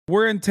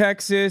We're in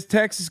Texas.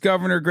 Texas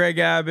Governor Greg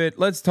Abbott.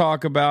 Let's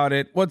talk about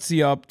it. What's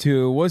he up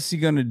to? What's he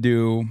going to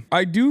do?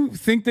 I do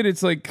think that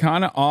it's like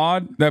kind of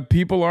odd that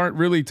people aren't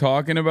really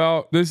talking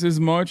about this as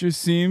much, it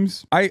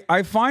seems.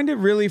 I find it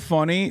really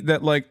funny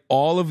that like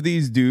all of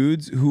these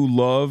dudes who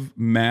love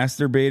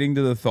masturbating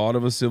to the thought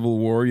of a civil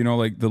war, you know,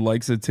 like the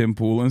likes of Tim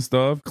Pool and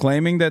stuff,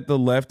 claiming that the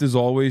left is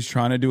always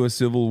trying to do a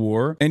civil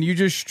war. And you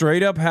just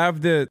straight up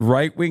have the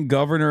right-wing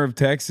governor of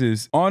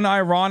Texas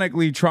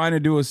unironically trying to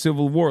do a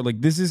civil war.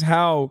 Like this is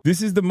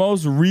the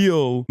most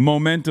real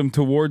momentum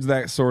towards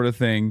that sort of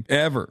thing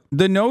ever.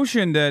 The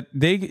notion that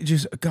they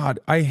just, God,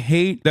 I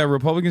hate that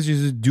Republicans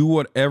just do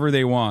whatever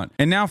they want.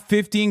 And now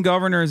 15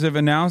 governors have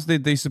announced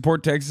that they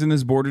support Texas in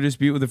this border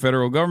dispute with the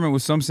federal government,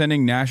 with some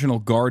sending National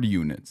Guard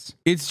units.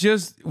 It's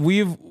just,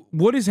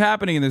 what is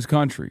happening in this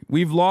country?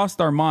 We've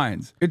lost our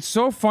minds. It's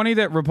so funny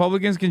that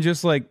Republicans can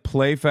just like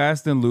play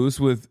fast and loose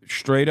with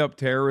straight up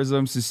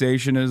terrorism,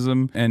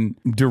 cessationism, and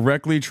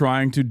directly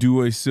trying to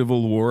do a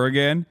civil war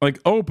again. Like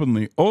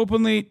openly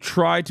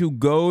try to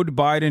goad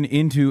Biden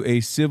into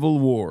a civil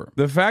war.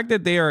 The fact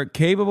that they are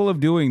capable of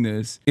doing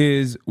this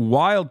is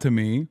wild to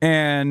me.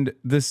 And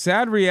the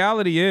sad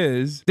reality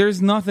is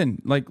there's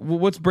nothing. Like,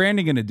 what's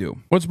Brandon going to do?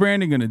 What's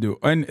Brandon going to do?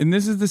 And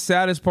this is the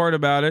saddest part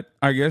about it,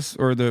 I guess,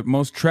 or the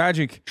most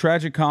tragic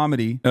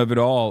comedy of it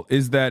all,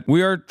 is that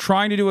we are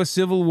trying to do a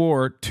civil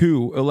war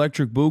to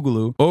Electric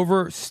Boogaloo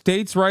over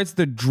states' rights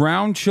to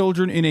drown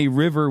children in a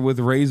river with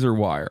razor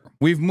wire.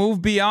 We've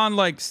moved beyond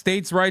like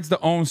states' rights to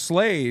own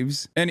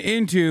slaves and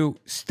into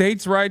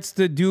states' rights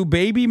to do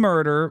baby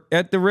murder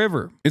at the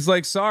river. It's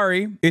like,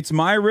 sorry, it's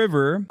my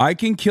river. I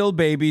can kill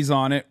babies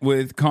on it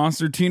with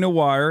concertina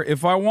wire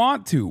if I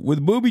want to,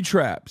 with booby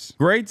traps.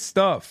 Great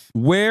stuff.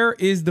 Where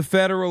is the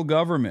federal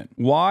government?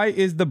 Why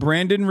is the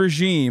Brandon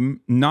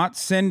regime not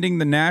sending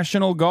the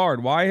National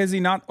Guard? Why has he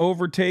not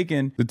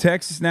overtaken the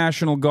Texas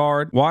National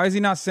Guard? Why is he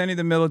not sending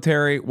the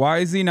military? Why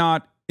is he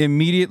not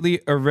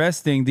immediately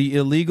arresting the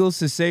illegal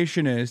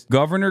cessationist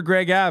Governor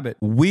Greg Abbott?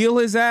 Wheel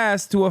his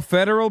ass to a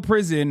federal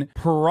prison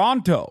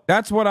pronto.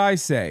 That's what I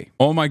say.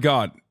 Oh my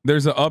God,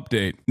 there's an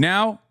update.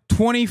 Now,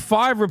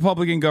 25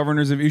 Republican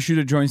governors have issued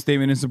a joint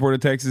statement in support of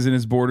Texas in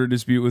its border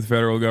dispute with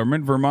federal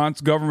government.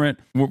 Vermont's governor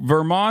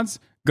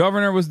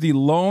was the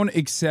lone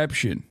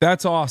exception.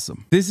 That's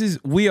awesome.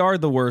 We are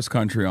the worst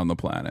country on the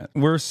planet.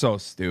 We're so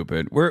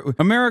stupid.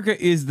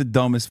 America is the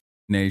dumbest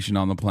nation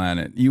on the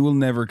planet. You will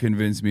never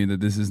convince me that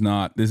this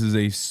is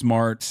a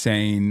smart,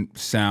 sane,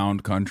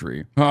 sound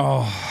country.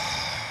 Oh.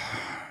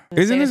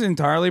 Isn't this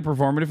entirely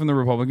performative from the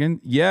Republican?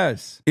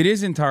 Yes, it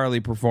is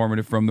entirely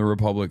performative from the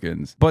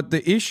Republicans. But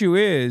the issue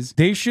is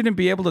they shouldn't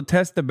be able to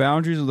test the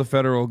boundaries of the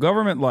federal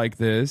government like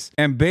this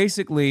and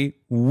basically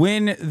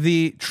win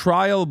the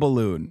trial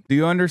balloon. Do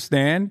you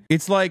understand?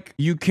 It's like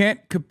you can't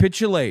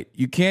capitulate.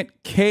 You can't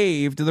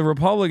cave to the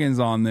Republicans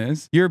on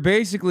this. You're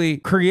basically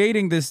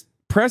creating this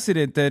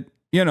precedent that,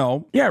 you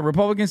know,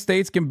 Republican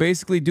states can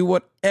basically do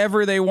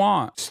whatever they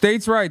want.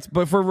 States' rights,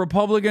 but for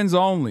Republicans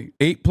only.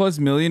 8+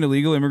 million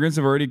illegal immigrants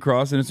have already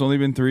crossed, and it's only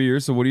been 3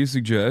 years. So what do you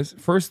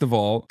suggest? First of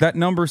all, that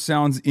number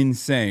sounds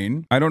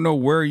insane. I don't know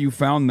where you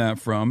found that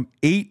from.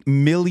 8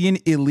 million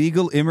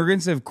illegal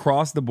immigrants have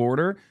crossed the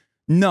border?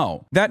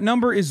 No, that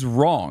number is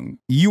wrong.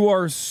 You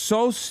are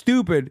so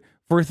stupid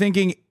for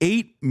thinking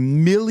 8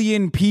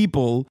 million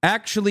people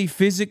actually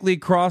physically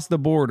cross the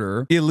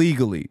border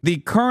illegally. The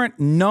current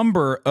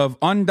number of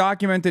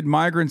undocumented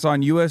migrants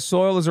on U.S.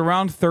 soil is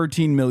around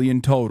 13 million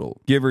total,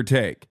 give or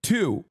take.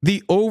 2,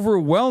 the not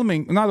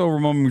overwhelming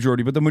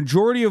majority, but the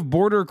majority of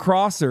border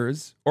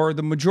crossers, or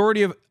the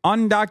majority of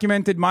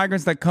undocumented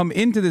migrants that come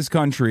into this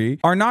country,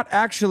 are not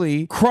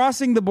actually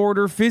crossing the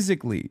border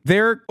physically.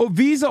 They're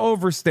visa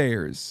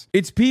overstayers.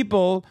 It's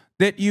people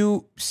that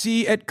you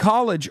see at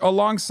college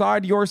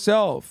alongside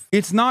yourself.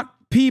 It's not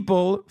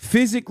people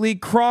physically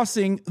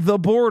crossing the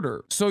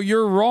border. So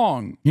you're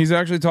wrong. He's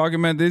actually talking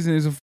about this and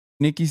he's a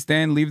Nikki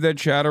Stan, leave that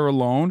chatter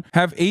alone.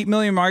 Have 8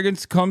 million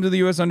migrants come to the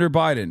U.S. under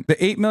Biden.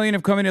 The 8 million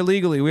have come in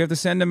illegally. We have to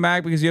send them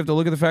back because you have to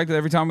look at the fact that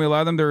every time we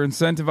allow them, they're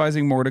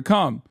incentivizing more to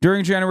come.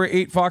 During January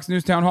 8 Fox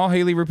News Town Hall,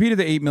 Haley repeated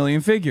the 8 million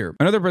figure.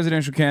 Another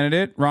presidential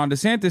candidate, Ron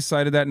DeSantis,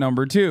 cited that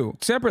number too.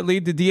 Separately,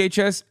 the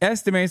DHS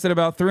estimates that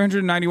about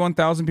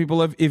 391,000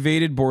 people have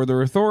evaded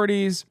border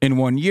authorities in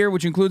 1 year,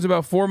 which includes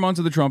about 4 months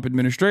of the Trump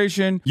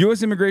administration.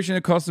 U.S. Immigration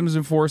and Customs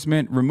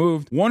Enforcement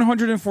removed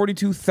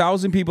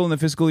 142,000 people in the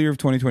fiscal year of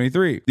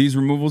 2023. These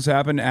removals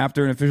happen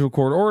after an official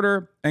court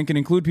order and can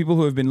include people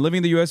who have been living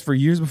in the U.S. for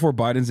years before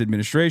Biden's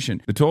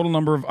administration. The total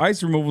number of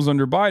ICE removals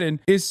under Biden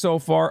is so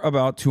far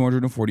about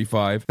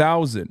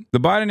 245,000. The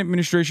Biden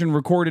administration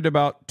recorded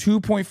about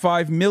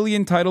 2.5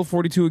 million Title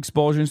 42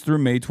 expulsions through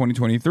May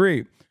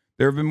 2023.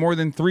 There have been more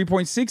than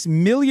 3.6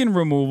 million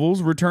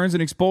removals, returns,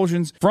 and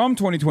expulsions from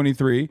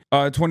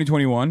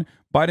 2021,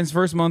 Biden's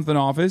first month in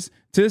office,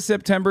 to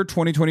September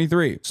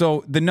 2023.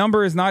 So the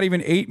number is not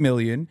even 8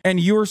 million, and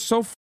you're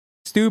so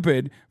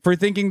stupid for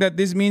thinking that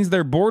this means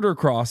they're border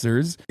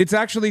crossers. It's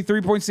actually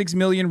 3.6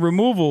 million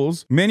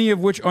removals, many of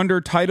which under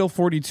Title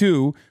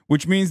 42,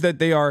 which means that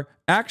they are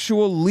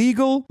actual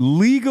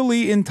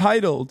legally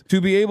entitled to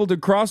be able to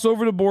cross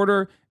over the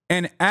border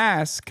and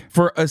ask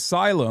for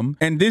asylum.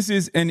 And this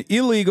is an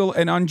illegal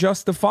and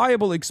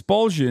unjustifiable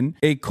expulsion,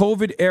 a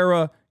COVID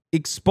era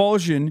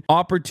expulsion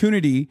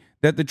opportunity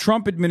that the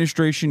Trump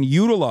administration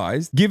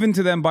utilized, given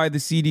to them by the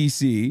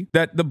CDC,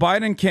 that the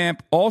Biden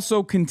camp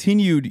also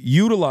continued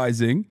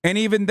utilizing. And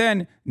even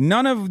then,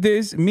 none of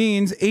this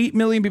means 8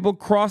 million people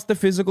crossed the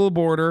physical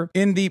border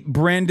in the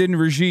Brandon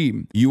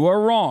regime. You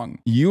are wrong.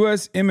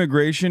 U.S.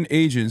 immigration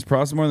agents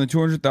processed more than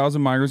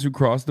 200,000 migrants who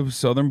crossed the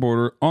southern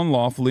border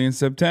unlawfully in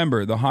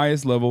September, the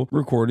highest level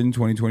recorded in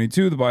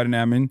 2022. The Biden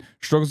admin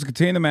struggles to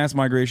contain the mass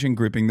migration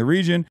gripping the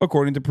region,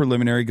 according to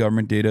preliminary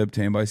government data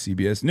obtained by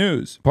CBS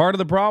News. Part of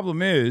the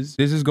problem is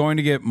this is going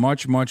to get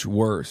much, much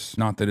worse.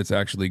 Not that it's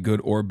actually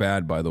good or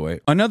bad, by the way.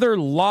 Another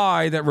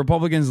lie that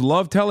Republicans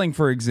love telling,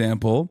 for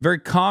example, very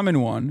common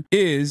one,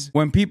 is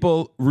when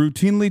people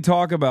routinely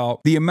talk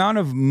about the amount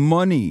of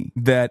money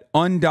that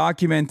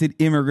undocumented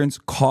immigrants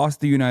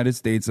cost the United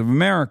States of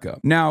America.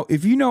 Now,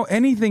 if you know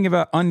anything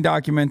about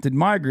undocumented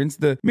migrants,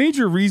 the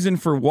major reason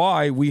for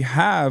why we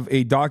have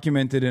a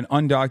documented and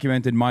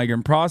undocumented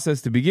migrant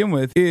process to begin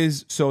with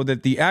is so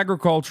that the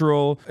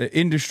agricultural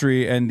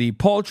industry and the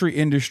poultry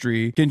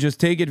industry can just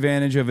take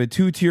advantage of a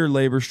two-tier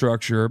labor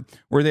structure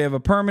where they have a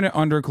permanent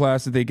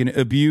underclass that they can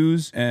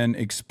abuse and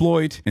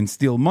exploit and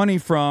steal money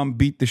from,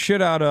 beat the shit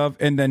out of,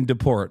 and then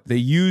deport. They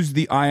used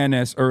the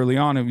INS early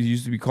on. It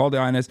used to be called the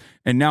INS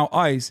and now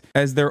ICE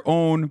as their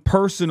own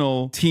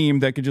personal team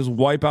that could just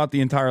wipe out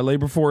the entire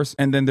labor force.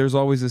 And then there's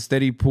always a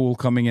steady pool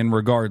coming in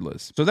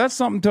regardless. So that's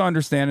something to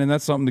understand and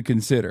that's something to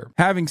consider.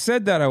 Having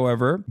said that,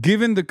 however,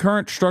 given the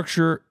current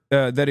structure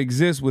that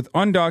exists with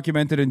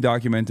undocumented and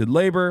documented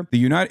labor.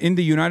 In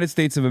the United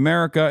States of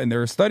America, and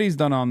there are studies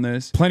done on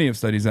this, plenty of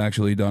studies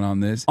actually done on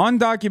this,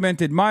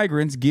 undocumented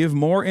migrants give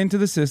more into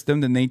the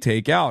system than they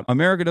take out.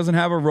 America doesn't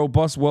have a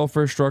robust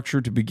welfare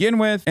structure to begin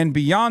with, and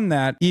beyond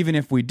that, even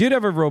if we did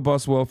have a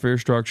robust welfare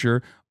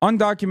structure,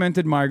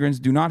 undocumented migrants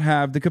do not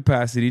have the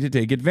capacity to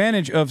take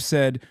advantage of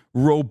said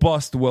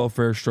robust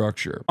welfare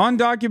structure.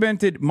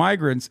 Undocumented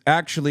migrants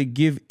actually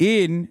give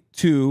in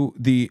to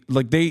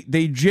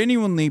they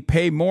genuinely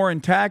pay more in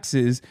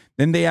taxes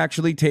than they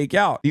actually take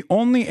out. The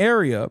only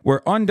area where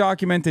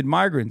undocumented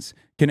migrants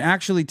can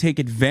actually take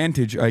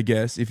advantage, I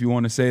guess, if you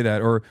want to say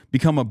that, or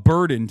become a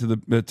burden to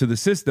the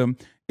system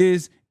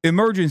is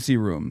emergency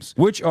rooms,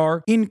 which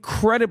are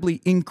incredibly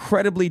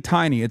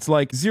tiny. It's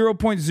like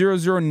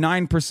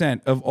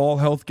 0.009% of all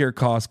healthcare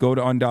costs go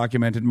to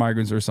undocumented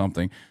migrants or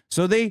something.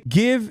 So they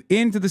give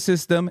into the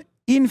system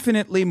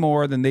infinitely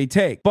more than they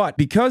take. But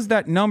because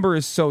that number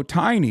is so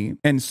tiny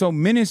and so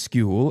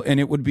minuscule, and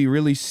it would be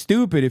really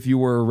stupid if you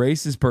were a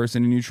racist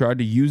person and you tried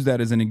to use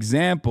that as an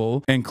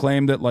example and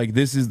claim that like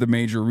this is the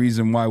major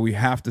reason why we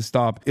have to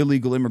stop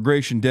illegal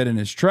immigration dead in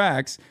its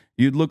tracks,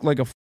 you'd look like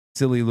a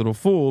silly little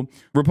fool.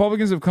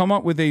 Republicans have come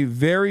up with a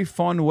very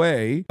fun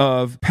way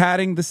of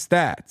padding the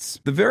stats.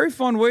 The very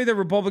fun way that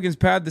Republicans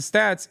pad the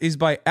stats is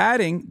by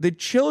adding the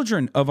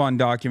children of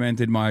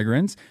undocumented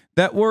migrants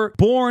that were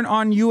born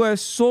on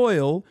U.S.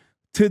 soil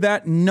to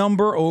that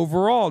number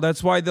overall.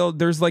 That's why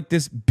there's like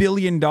this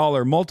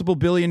multiple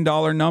billion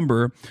dollar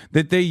number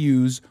that they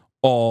use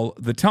all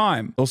the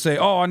time. They'll say,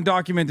 oh,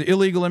 undocumented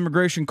illegal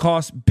immigration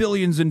costs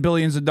billions and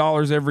billions of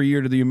dollars every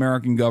year to the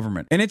American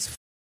government. And it's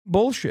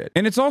bullshit.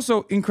 And it's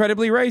also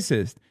incredibly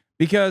racist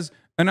because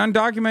an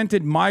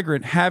undocumented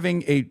migrant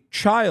having a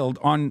child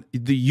on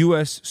the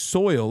U.S.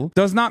 soil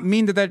does not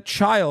mean that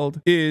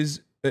child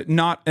is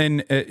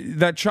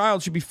that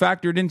child should be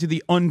factored into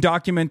the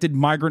undocumented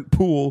migrant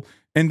pool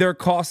and their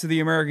cost to the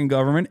American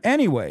government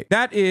anyway.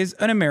 That is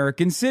an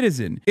American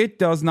citizen. It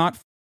does not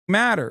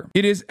matter.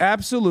 It is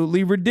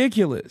absolutely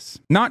ridiculous.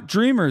 Not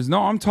dreamers.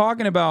 No, I'm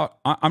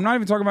not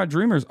even talking about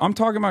dreamers. I'm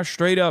talking about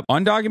straight up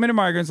undocumented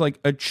migrants, like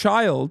a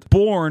child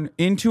born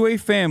into a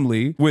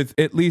family with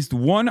at least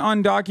one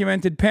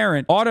undocumented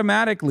parent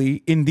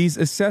automatically in these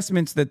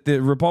assessments that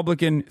the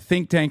Republican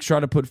think tanks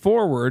try to put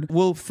forward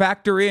will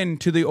factor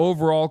into the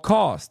overall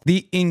cost.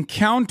 The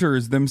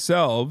encounters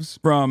themselves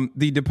from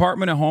the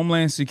Department of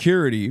Homeland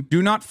Security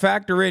do not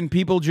factor in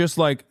people just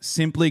like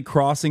simply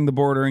crossing the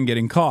border and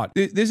getting caught.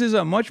 This is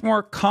a much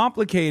more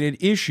complicated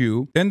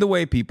issue than the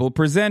way people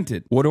present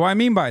it. What do I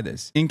mean by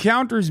this?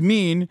 Encounters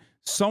mean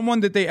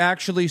someone that they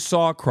actually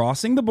saw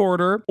crossing the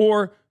border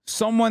or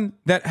someone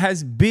that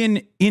has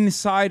been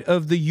inside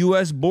of the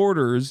U.S.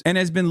 borders and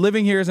has been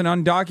living here as an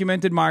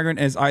undocumented migrant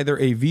as either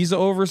a visa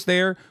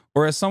overstayer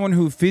or as someone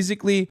who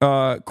physically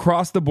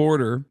crossed the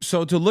border.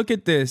 So to look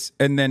at this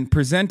and then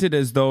present it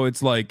as though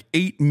it's like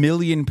 8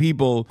 million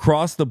people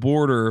crossed the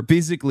border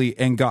physically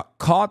and got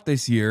caught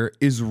this year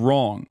is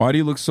wrong. Why do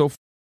you look so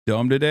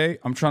dumb today.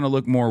 I'm trying to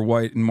look more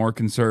white and more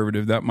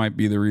conservative. That might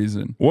be the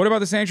reason. What about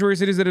the sanctuary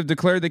cities that have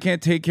declared they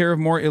can't take care of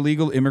more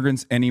illegal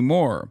immigrants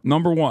anymore?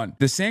 Number one,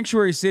 the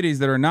sanctuary cities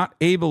that are not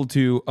able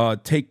to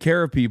take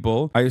care of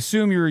people. I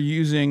assume you're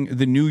using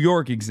the New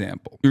York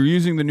example. You're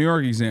using the New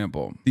York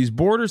example. These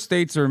border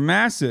states are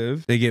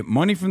massive. They get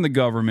money from the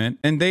government,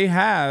 and they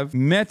have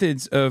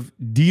methods of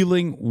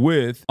dealing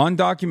with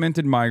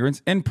undocumented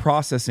migrants and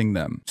processing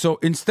them. So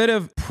instead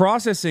of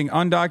processing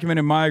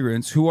undocumented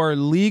migrants who are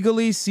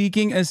legally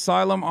seeking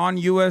asylum on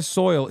U.S.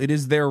 soil, it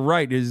is their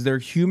right, it is their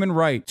human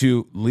right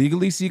to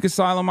legally seek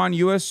asylum on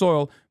U.S.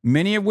 soil,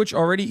 many of which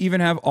already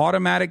even have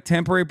automatic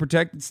temporary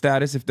protected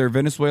status if they're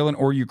Venezuelan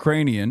or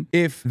Ukrainian.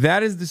 If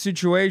that is the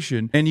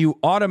situation and you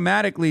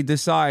automatically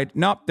decide,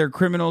 nope, they're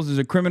criminals, there's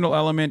a criminal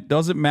element,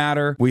 doesn't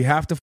matter, we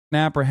have to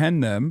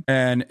apprehend them,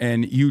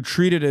 and you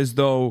treat it as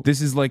though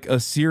this is like a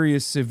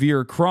serious,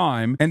 severe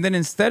crime, and then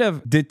instead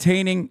of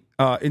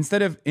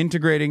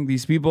integrating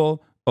these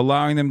people,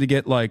 allowing them to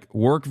get like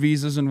work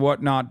visas and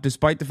whatnot,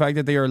 despite the fact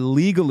that they are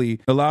legally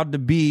allowed to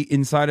be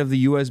inside of the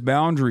U.S.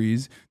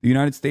 boundaries, the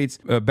United States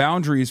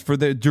boundaries for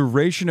the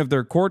duration of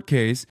their court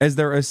case as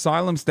their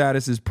asylum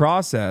status is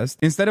processed,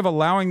 instead of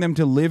allowing them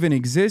to live and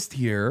exist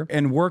here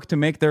and work to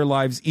make their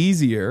lives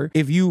easier,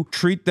 if you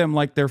treat them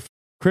like they're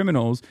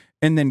criminals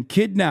and then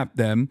kidnap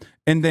them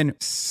and then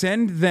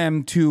send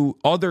them to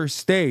other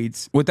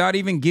states without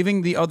even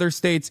giving the other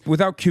states,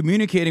 without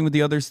communicating with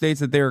the other states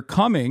that they're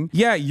coming,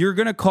 yeah, you're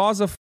going to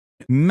cause a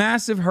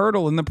massive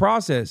hurdle in the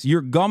process.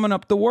 You're gumming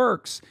up the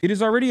works. It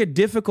is already a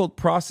difficult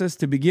process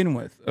to begin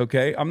with,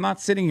 okay? I'm not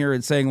sitting here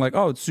and saying like,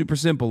 oh, it's super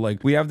simple.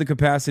 Like we have the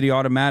capacity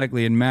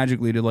automatically and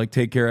magically to like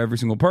take care of every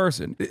single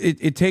person.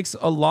 It takes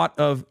a lot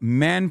of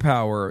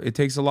manpower. It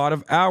takes a lot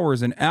of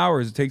hours and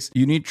hours.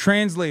 You need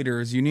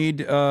translators. You need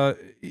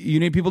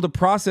people to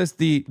process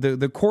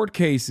the court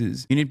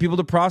cases. You need people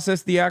to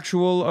process the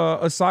actual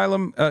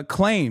asylum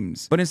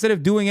claims. But instead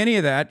of doing any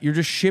of that, you're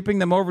just shipping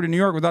them over to New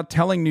York without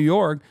telling New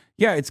York,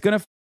 yeah, it's going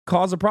to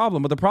cause a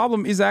problem. But the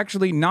problem is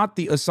actually not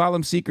the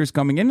asylum seekers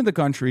coming into the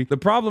country. The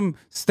problem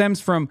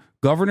stems from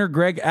Governor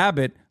Greg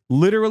Abbott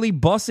literally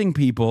busing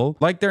people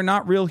like they're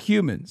not real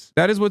humans.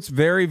 That is what's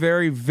very,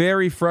 very,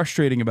 very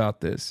frustrating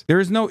about this. There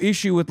is no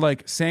issue with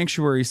like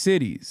sanctuary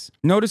cities.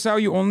 Notice how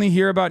you only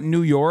hear about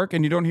New York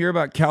and you don't hear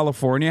about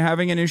California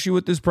having an issue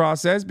with this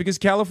process, because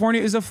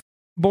California is a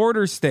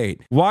border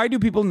state. Why do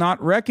people not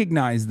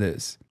recognize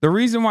this? The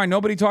reason why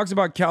nobody talks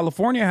about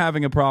California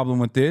having a problem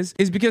with this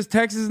is because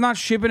Texas is not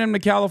shipping them to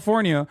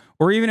California,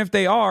 or even if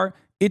they are,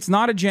 it's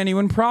not a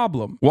genuine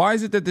problem. Why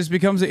is it that this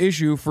becomes an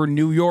issue for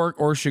New York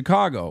or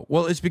Chicago?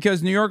 Well, it's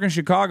because New York and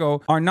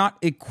Chicago are not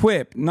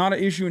equipped. Not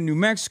an issue in New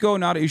Mexico,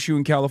 not an issue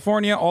in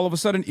California, all of a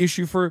sudden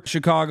issue for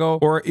Chicago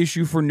or an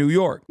issue for New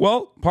York.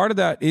 Well, part of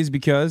that is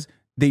because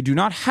they do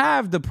not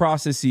have the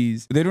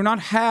processes, they do not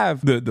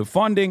have the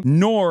funding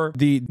nor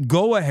the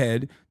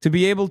go-ahead to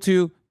be able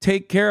to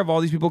take care of all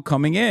these people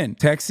coming in.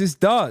 Texas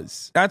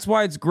does. That's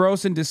why it's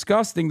gross and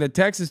disgusting that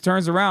Texas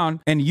turns around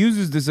and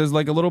uses this as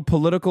like a little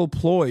political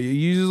ploy. It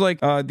uses like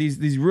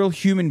these real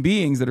human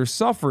beings that are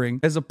suffering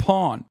as a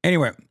pawn.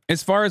 Anyway,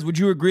 as far as would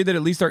you agree that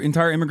at least our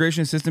entire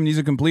immigration system needs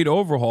a complete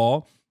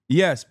overhaul?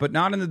 Yes, but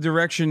not in the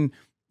direction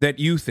that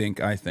you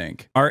think, I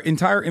think. Our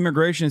entire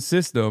immigration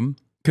system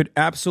could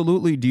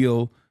absolutely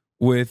deal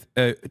with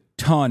a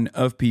ton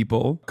of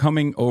people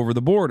coming over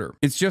the border.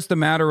 It's just a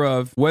matter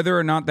of whether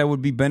or not that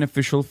would be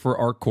beneficial for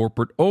our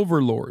corporate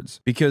overlords.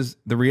 Because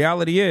the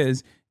reality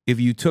is, if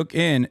you took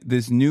in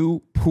this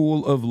new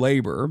pool of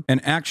labor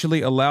and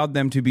actually allowed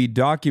them to be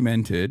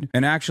documented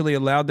and actually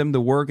allowed them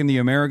to work in the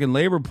American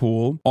labor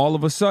pool, all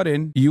of a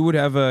sudden you would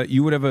have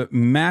a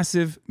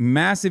massive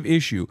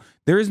issue.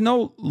 There is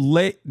no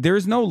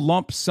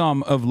lump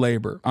sum of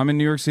labor. I'm in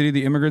New York City.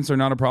 The immigrants are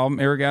not a problem.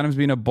 Eric Adams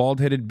being a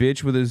bald-headed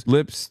bitch with his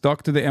lips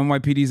stuck to the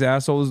NYPD's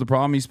asshole is the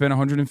problem. He spent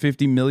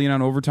 $150 million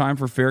on overtime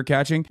for fare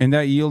catching, and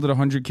that yielded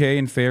 $100K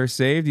in fare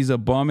saved. He's a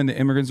bum, and the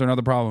immigrants are not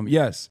the problem.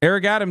 Yes,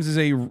 Eric Adams is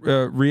a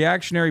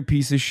reactionary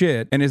piece of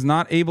shit and is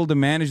not able to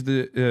manage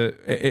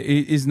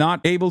is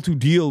not able to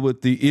deal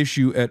with the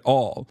issue at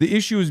all. The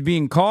issue is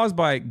being caused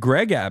by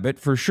Greg Abbott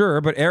for sure,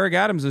 but Eric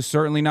Adams is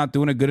certainly not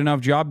doing a good enough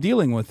job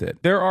dealing with it.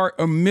 There are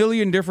a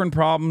million different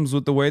problems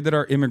with the way that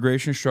our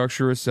immigration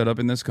structure is set up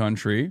in this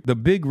country. The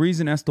big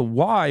reason as to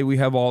why we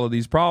have all of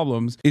these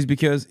problems is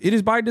because it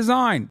is by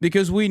design,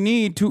 because we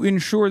need to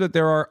ensure that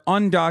there are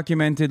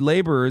undocumented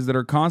laborers that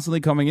are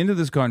constantly coming into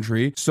this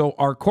country, so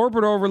our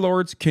corporate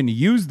overlords can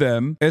use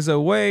them as a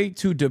way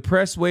to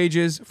depress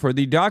wages for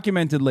the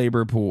documented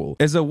labor pool,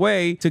 as a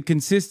way to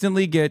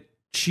consistently get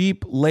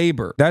cheap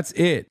labor. That's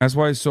it. That's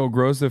why it's so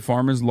gross that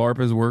farmers LARP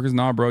as workers.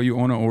 Nah, bro, you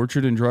own an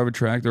orchard and drive a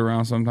tractor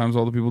around. Sometimes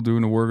all the people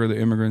doing the work are the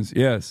immigrants.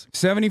 Yes.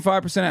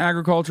 75% of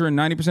agriculture and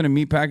 90% of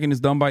meat packing is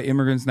done by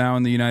immigrants now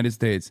in the United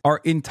States.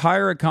 Our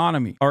entire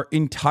economy, our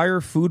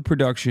entire food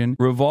production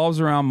revolves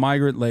around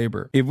migrant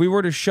labor. If we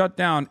were to shut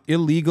down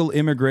illegal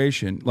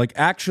immigration, like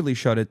actually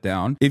shut it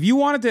down, if you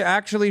wanted to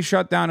actually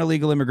shut down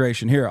illegal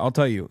immigration, here, I'll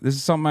tell you, this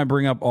is something I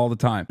bring up all the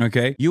time,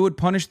 okay? You would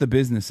punish the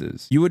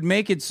businesses. You would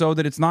make it so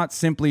that it's not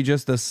simply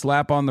just a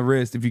slap on the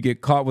wrist if you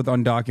get caught with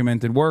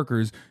undocumented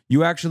workers.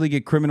 You actually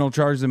get criminal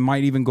charges and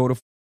might even go to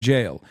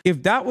jail.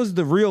 If that was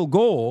the real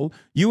goal,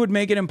 you would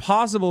make it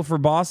impossible for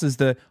bosses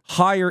to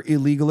hire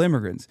illegal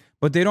immigrants.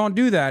 But they don't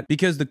do that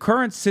because the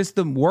current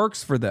system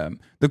works for them.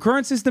 The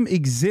current system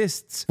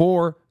exists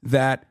for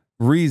that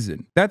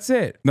reason. That's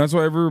it. That's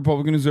why every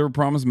Republican who's ever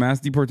promised mass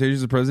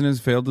deportations, the president has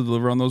failed to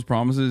deliver on those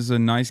promises. It's a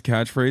nice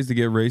catchphrase to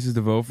get racists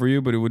to vote for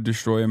you, but it would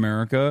destroy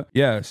America.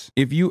 Yes.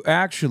 If you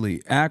actually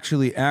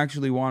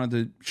wanted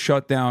to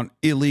shut down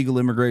illegal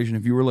immigration,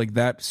 if you were like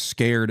that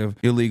scared of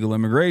illegal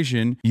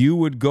immigration, you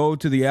would go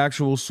to the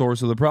actual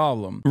source of the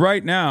problem.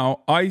 Right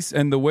now, ICE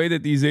and the way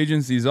that these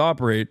agencies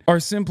operate are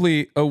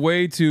simply a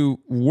way to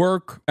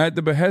work at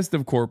the behest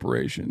of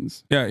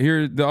corporations.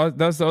 Yeah,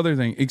 that's the other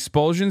thing.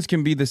 Expulsions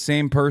can be the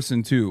same person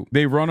too.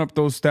 They run up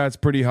those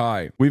stats pretty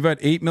high. We've had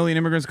 8 million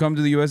immigrants come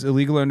to the U.S.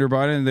 illegally under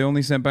Biden, and they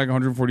only sent back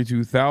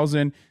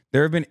 142,000.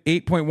 There have been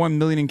 8.1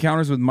 million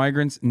encounters with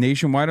migrants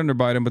nationwide under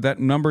Biden, but that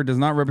number does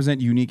not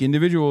represent unique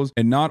individuals,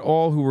 and not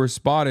all who were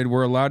spotted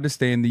were allowed to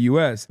stay in the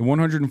U.S. The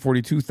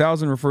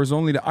 142,000 refers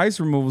only to ICE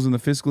removals in the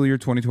fiscal year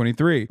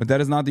 2023, but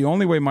that is not the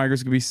only way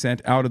migrants can be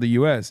sent out of the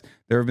U.S.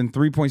 There have been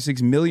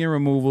 3.6 million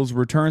removals,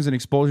 returns, and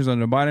expulsions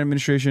under the Biden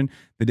administration.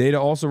 The data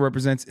also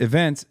represents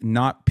events,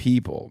 not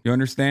people. You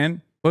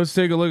understand? Let's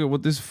take a look at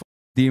what this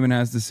demon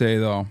has to say,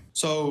 though.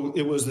 So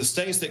it was the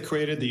states that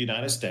created the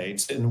United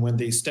States. And when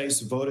the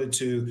states voted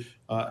to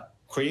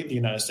create the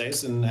United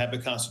States and have a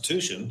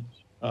constitution,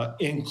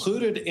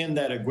 included in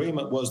that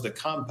agreement was the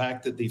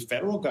compact that the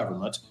federal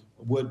government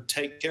would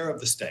take care of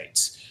the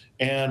states.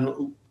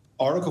 And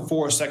Article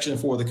 4, Section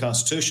 4 of the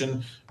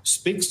Constitution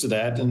speaks to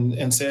that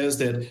and says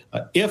that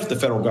if the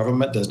federal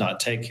government does not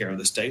take care of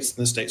the states,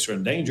 then the states are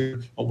in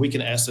danger, we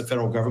can ask the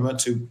federal government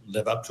to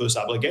live up to its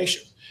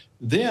obligation.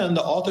 Then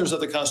the authors of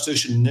the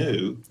Constitution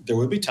knew there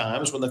would be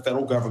times when the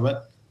federal government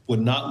would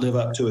not live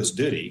up to its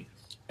duty.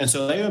 And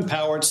so they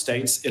empowered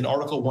states in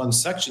Article 1,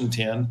 Section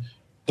 10,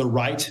 the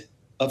right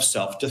of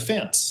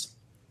self-defense.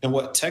 And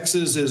what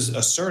Texas is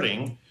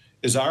asserting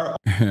is our...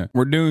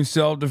 We're doing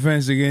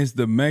self-defense against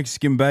the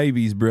Mexican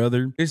babies,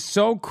 brother. It's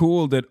so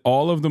cool that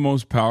all of the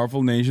most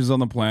powerful nations on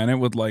the planet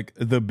with like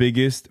the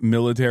biggest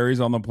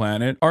militaries on the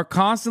planet are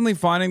constantly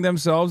finding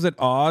themselves at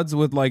odds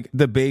with like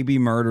the baby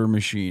murder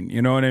machine.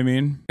 You know what I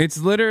mean? It's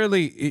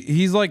literally,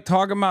 he's like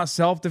talking about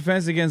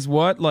self-defense against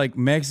what? Like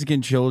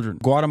Mexican children,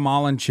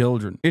 Guatemalan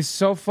children. It's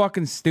so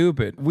fucking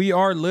stupid. We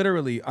are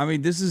literally, I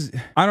mean, this is,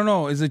 I don't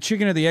know, it's a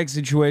chicken or the egg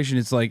situation.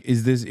 It's like,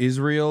 is this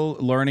Israel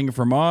learning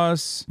from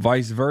us?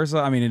 Vice versa?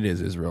 I mean, it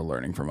is Israel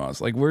learning from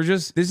us. Like,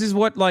 this is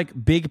what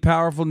like big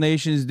powerful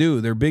nations do.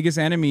 Their biggest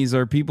enemies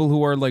are people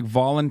who are like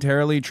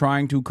voluntarily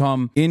trying to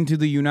come into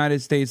the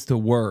United States to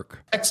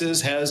work.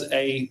 Texas has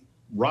a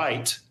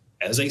right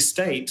as a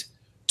state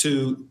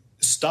to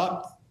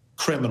stop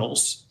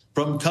criminals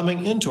from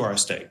coming into our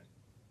state,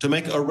 to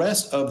make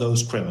arrests of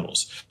those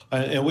criminals.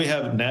 And we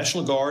have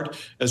National Guard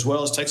as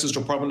well as Texas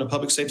Department of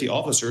Public Safety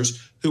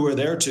officers who are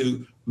there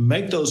to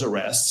make those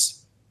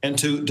arrests and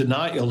to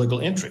deny illegal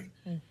entry.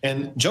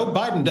 And Joe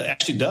Biden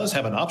actually does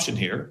have an option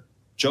here.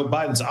 Joe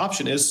Biden's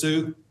option is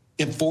to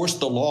enforce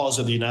the laws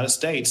of the United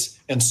States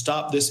and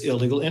stop this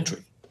illegal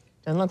entry.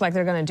 Doesn't look like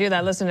they're going to do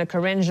that. Listen to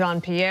Karine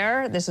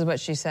Jean-Pierre. This is what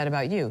she said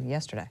about you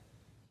yesterday.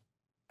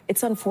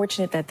 It's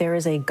unfortunate that there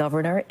is a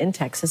governor in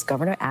Texas,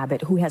 Governor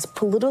Abbott, who has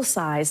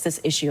politicized this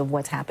issue of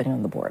what's happening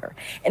on the border.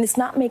 And it's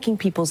not making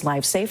people's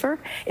lives safer.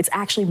 It's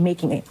actually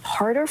making it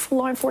harder for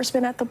law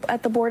enforcement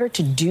at the border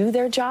to do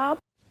their job.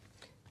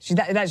 She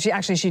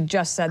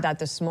just said that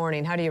this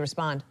morning. How do you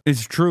respond?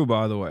 It's true,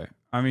 by the way.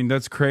 I mean,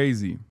 that's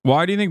crazy.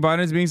 Why do you think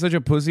Biden is being such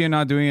a pussy and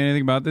not doing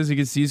anything about this? He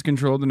could seize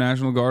control of the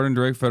National Guard and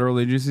direct federal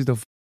agencies to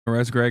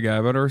arrest Greg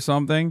Abbott or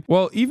something.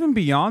 Well, even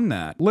beyond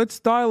that, let's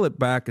dial it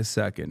back a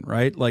second,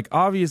 right? Like,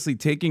 obviously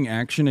taking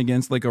action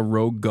against like a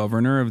rogue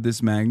governor of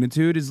this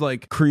magnitude is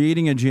like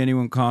creating a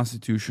genuine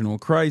constitutional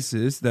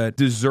crisis that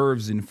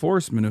deserves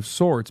enforcement of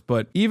sorts.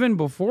 But even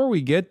before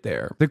we get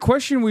there, the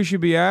question we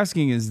should be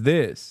asking is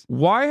this: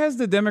 why has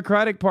the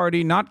Democratic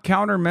Party not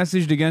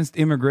counter-messaged against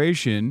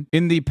immigration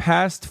in the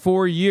past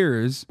 4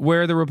 years,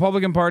 where the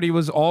Republican Party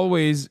was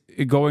always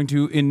going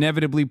to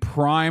inevitably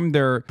prime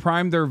their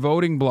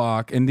voting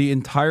bloc and the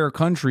entire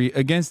country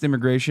against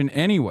immigration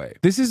anyway?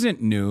 This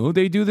isn't new.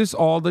 They do this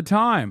all the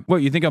time.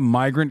 What, you think a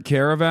migrant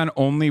caravan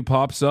only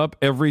pops up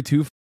every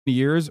 2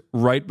 years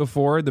right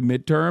before the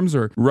midterms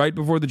or right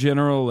before the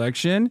general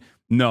election?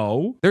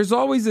 No. There's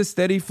always a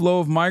steady flow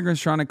of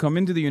migrants trying to come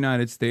into the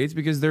United States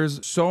because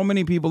there's so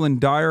many people in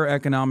dire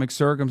economic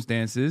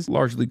circumstances,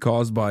 largely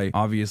caused by,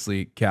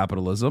 obviously,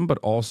 capitalism, but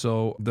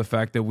also the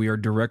fact that we are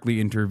directly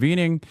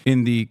intervening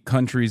in the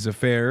country's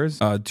affairs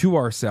to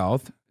our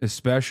south,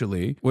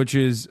 especially, which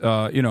is,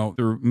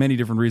 through many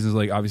different reasons,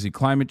 like obviously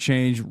climate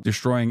change,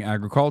 destroying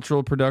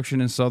agricultural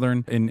production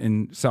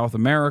in South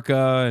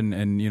America,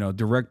 and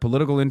direct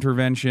political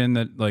intervention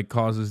that like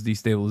causes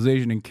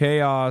destabilization and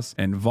chaos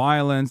and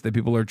violence that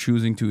people are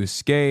choosing to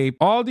escape.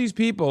 All these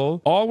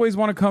people always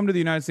want to come to the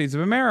United States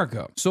of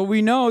America. So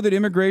we know that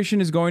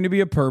immigration is going to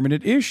be a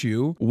permanent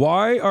issue.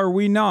 Why are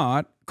we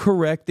not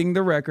correcting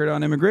the record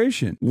on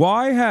immigration?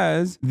 Why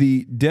has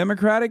the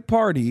Democratic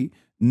Party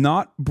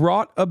not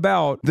brought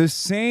about the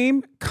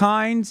same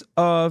kinds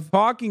of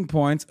talking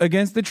points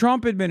against the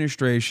Trump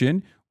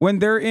administration when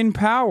they're in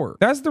power?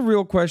 That's the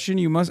real question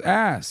you must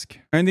ask.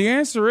 And the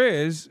answer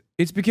is,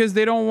 it's because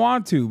they don't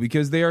want to,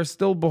 because they are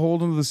still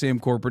beholden to the same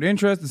corporate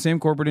interests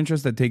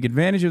that take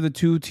advantage of the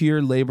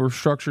two-tier labor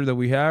structure that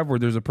we have, where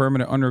there's a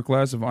permanent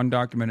underclass of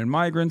undocumented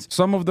migrants.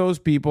 Some of those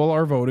people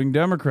are voting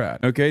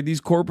Democrat. Okay, these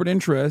corporate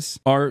interests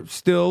are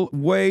still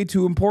way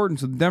too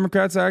important. So the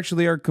Democrats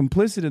actually are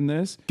complicit in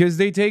this because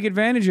they take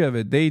advantage of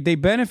it. They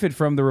benefit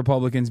from the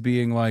Republicans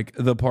being like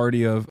the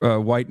party of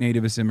white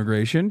nativist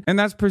immigration. And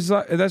that's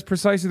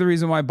precisely the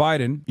reason why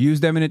Biden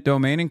used eminent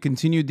domain and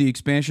continued the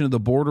expansion of the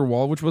border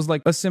wall, which was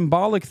like a symbolic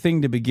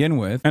thing to begin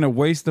with and a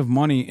waste of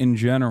money in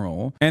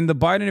general. And the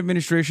Biden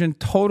administration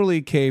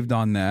totally caved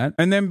on that.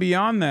 And then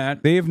beyond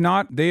that, they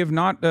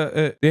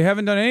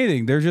haven't done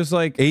anything. They're just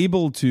like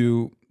able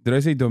to. Did I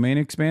say domain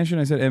expansion?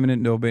 I said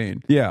eminent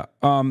domain. Yeah.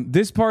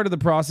 This part of the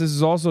process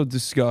is also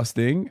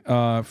disgusting.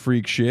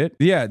 Freak shit.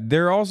 Yeah.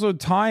 They're also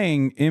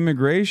tying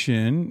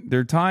immigration.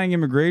 They're tying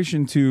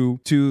immigration to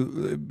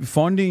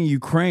funding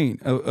Ukraine,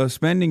 a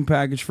spending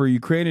package for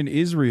Ukraine and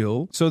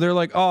Israel. So they're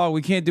like, oh,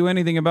 we can't do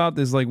anything about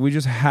this. Like, we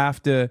just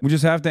have to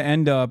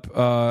end up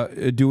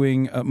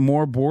doing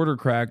more border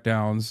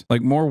crackdowns,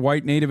 like more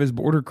white nativist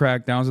border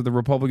crackdowns that the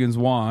Republicans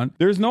want.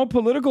 There's no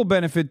political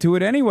benefit to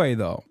it anyway,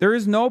 though. There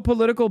is no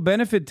political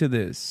benefit to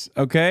this,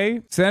 okay?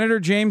 Senator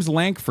James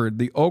Lankford,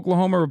 the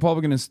Oklahoma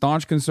Republican and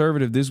staunch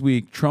conservative, this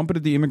week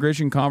trumpeted the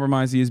immigration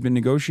compromise he has been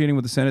negotiating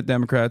with the Senate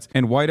Democrats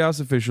and White House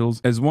officials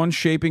as one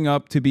shaping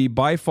up to be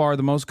by far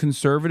the most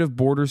conservative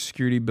border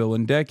security bill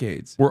in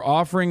decades. We're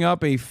offering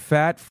up a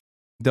fat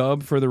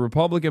dub for the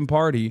Republican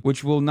Party,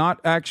 which will not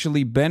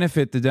actually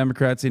benefit the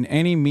Democrats in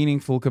any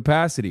meaningful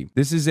capacity.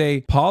 This is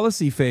a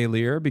policy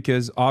failure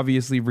because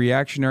obviously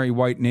reactionary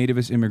white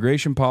nativist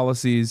immigration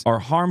policies are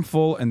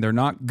harmful and they're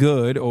not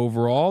good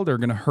overall. They're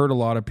going to hurt a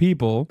lot of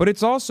people, but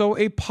it's also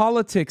a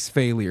politics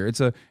failure.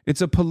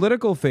 It's a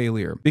political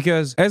failure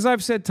because, as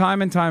I've said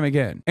time and time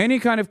again, any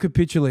kind of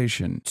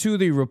capitulation to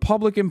the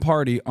Republican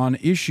Party on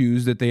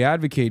issues that they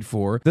advocate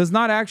for does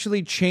not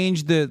actually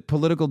change the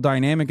political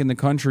dynamic in the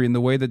country in the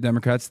way that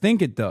Democrats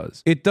think it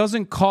does. It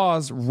doesn't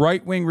cause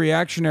right-wing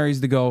reactionaries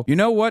to go, you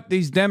know what,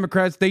 these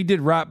Democrats, they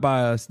did right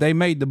by us. They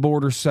made the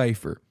border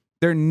safer.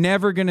 They're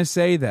never going to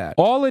say that.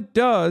 All it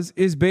does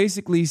is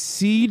basically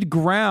seed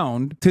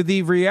ground to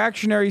the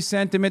reactionary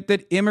sentiment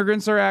that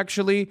immigrants are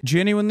actually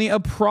genuinely a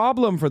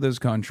problem for this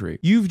country.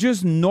 You've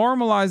just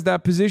normalized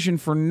that position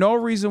for no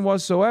reason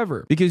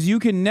whatsoever, because you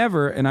can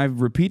never, and I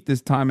repeat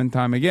this time and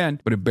time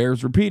again, but it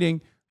bears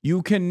repeating,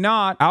 you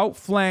cannot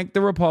outflank the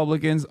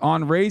Republicans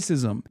on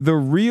racism. The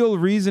real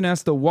reason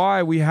as to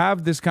why we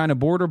have this kind of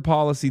border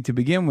policy to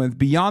begin with,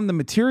 beyond the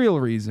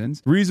material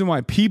reasons, the reason why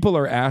people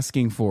are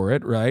asking for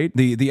it, right?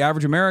 The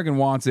average American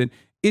wants it,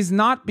 is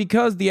not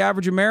because the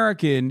average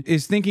American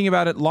is thinking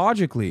about it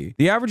logically.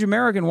 The average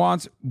American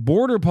wants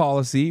border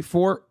policy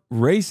for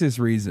racist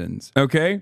reasons, okay?